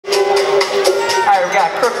Alright, we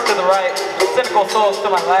got Crooks to the right, Sinical Souls to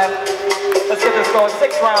my left. Let's get this going.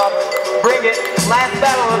 6 rounds. Bring it. Last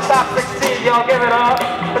battle of the top 16. Y'all give it up.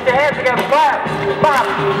 Put your hands together. Clap. Pop.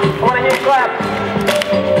 I want to hear you clap.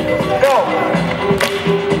 Go.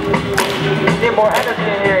 Need more energy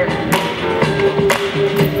in here.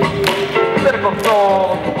 Sinical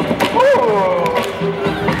Souls. Woo.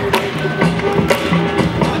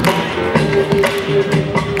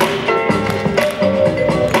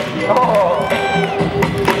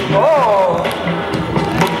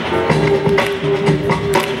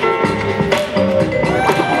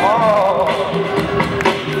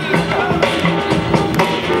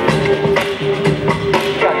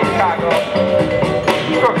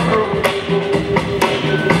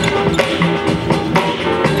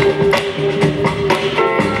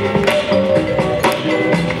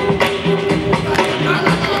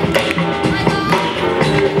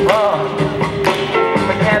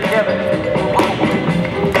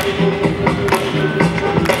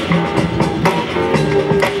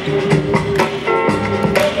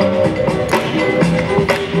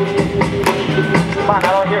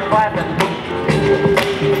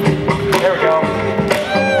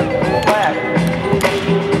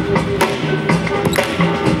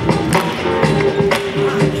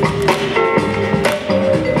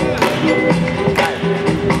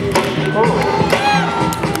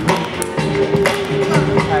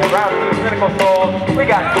 We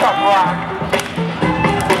got Chuck Rock.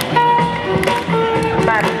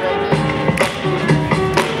 Madison.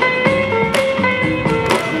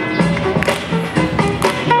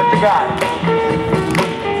 What you got?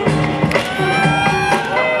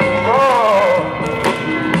 Oh.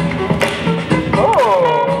 Oh.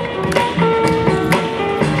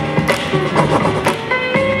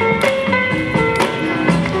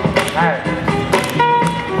 Alright.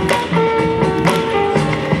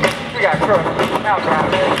 We got Crooks. Now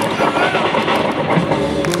Grande.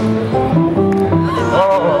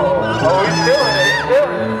 Oh, he's feeling it, he's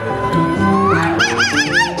feeling it.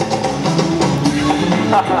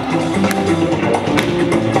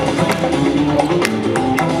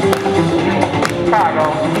 Chicago.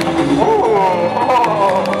 Oh.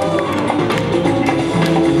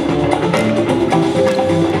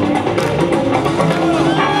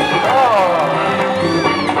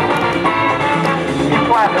 He's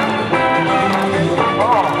clapping.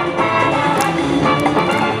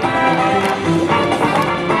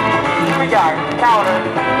 Counter.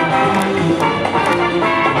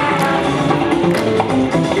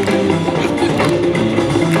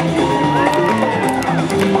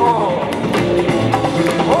 Oh.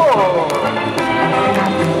 Oh.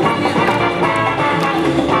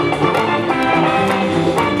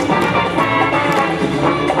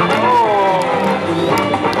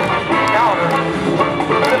 Counter.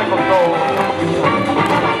 Sinical Soul.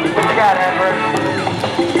 What you got, Edward?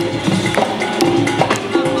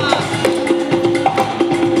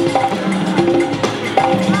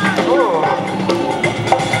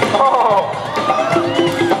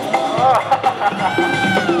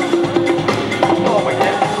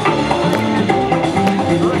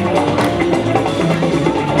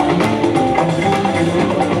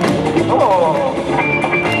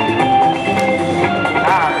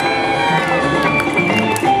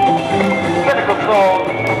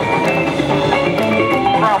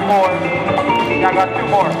 I got 2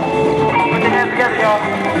 more. Put your hands together, y'all.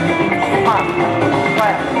 Come on.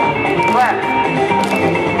 Clap. Clap.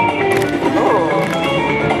 Ooh.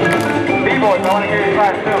 B-boys, I want to hear you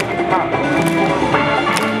clap too. Come on.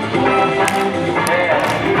 Yeah.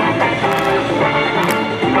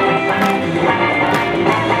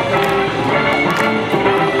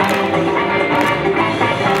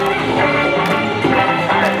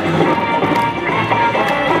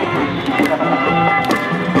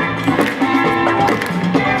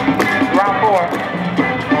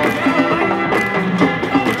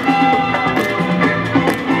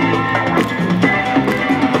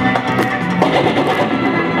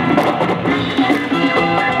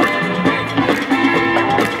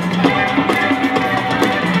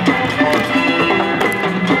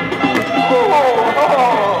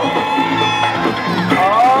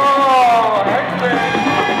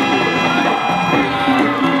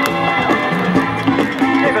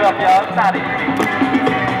 It's not easy.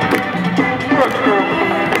 Crooks group.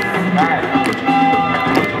 Nice.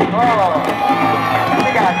 Oh. We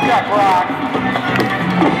got Chuck Rock.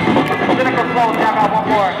 Sinical Souls, now got 1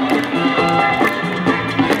 more.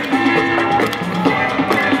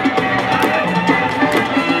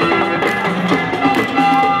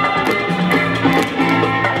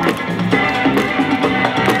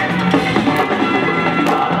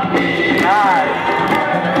 Nice.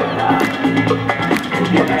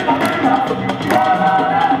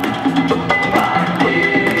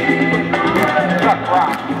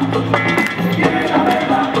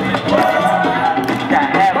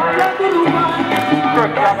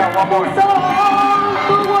 one more.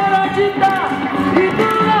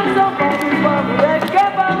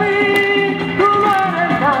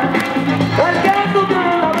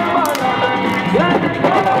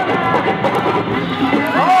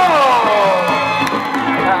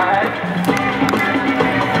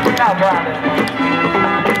 Now Grande.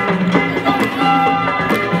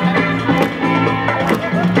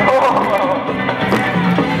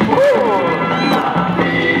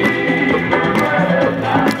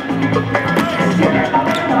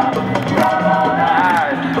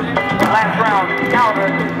 Last round, counter.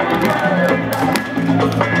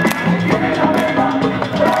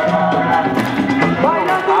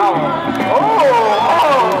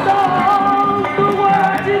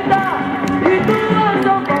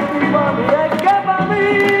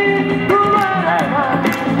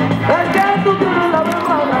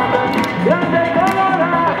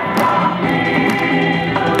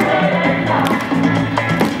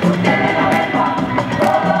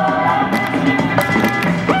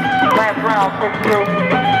 Quick through.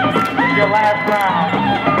 It's your last round.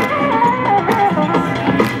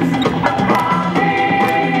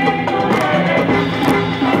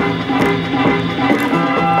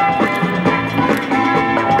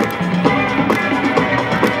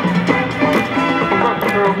 Quick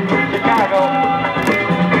through. Chicago.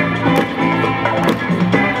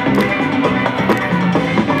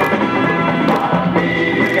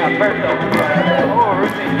 We got Berto. Oh,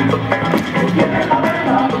 Ruthie.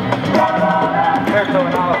 Berto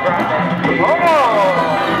and Grande. Oh!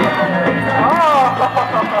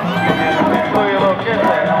 Blew you a little kiss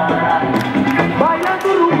there.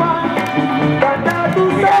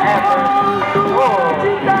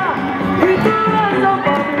 We got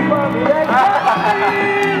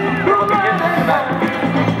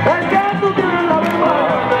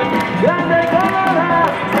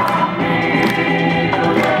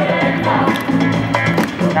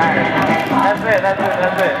Heartbreakers.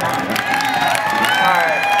 That's it.